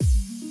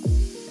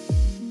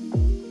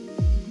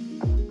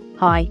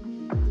Hi,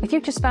 if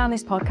you've just found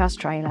this podcast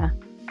trailer,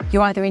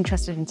 you're either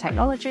interested in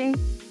technology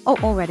or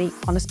already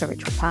on a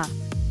spiritual path.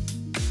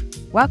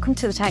 Welcome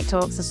to the Tech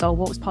Talks and Soul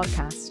Walks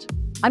podcast.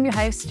 I'm your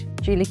host,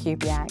 Julie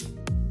Kubiak.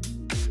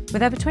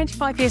 With over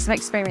 25 years of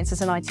experience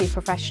as an IT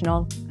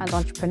professional and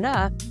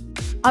entrepreneur,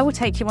 I will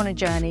take you on a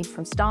journey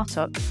from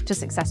startup to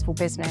successful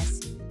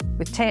business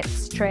with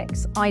tips,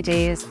 tricks,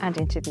 ideas, and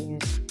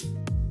interviews.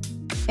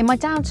 In my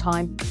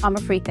downtime, I'm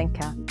a free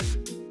thinker,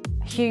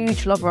 a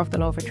huge lover of the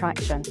law of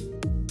attraction,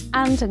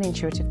 and an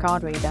intuitive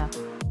card reader.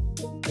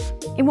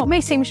 In what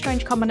may seem a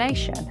strange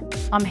combination,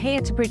 I'm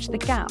here to bridge the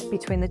gap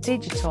between the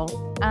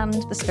digital and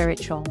the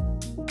spiritual.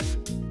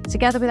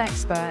 Together with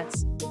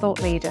experts,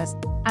 thought leaders,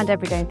 and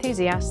everyday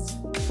enthusiasts,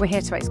 we're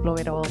here to explore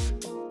it all.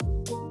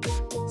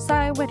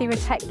 So whether you're a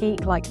tech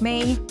geek like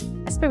me,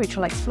 a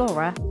spiritual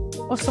explorer,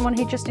 or someone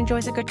who just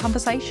enjoys a good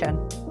conversation,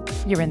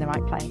 you're in the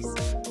right place.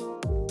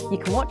 You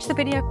can watch the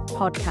video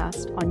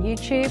podcast on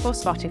YouTube or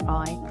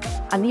Spotify,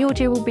 and the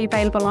audio will be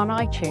available on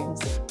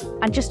iTunes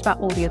and just about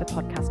all the other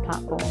podcast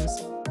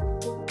platforms.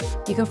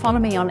 You can follow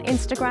me on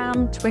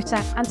Instagram,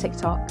 Twitter, and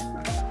TikTok,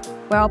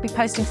 where I'll be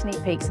posting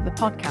sneak peeks of the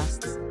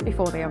podcasts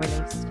before they are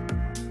released.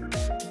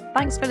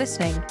 Thanks for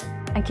listening,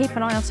 and keep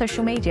an eye on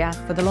social media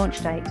for the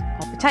launch date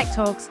of the Tech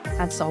Talks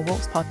and Soul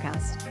Walks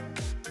podcast.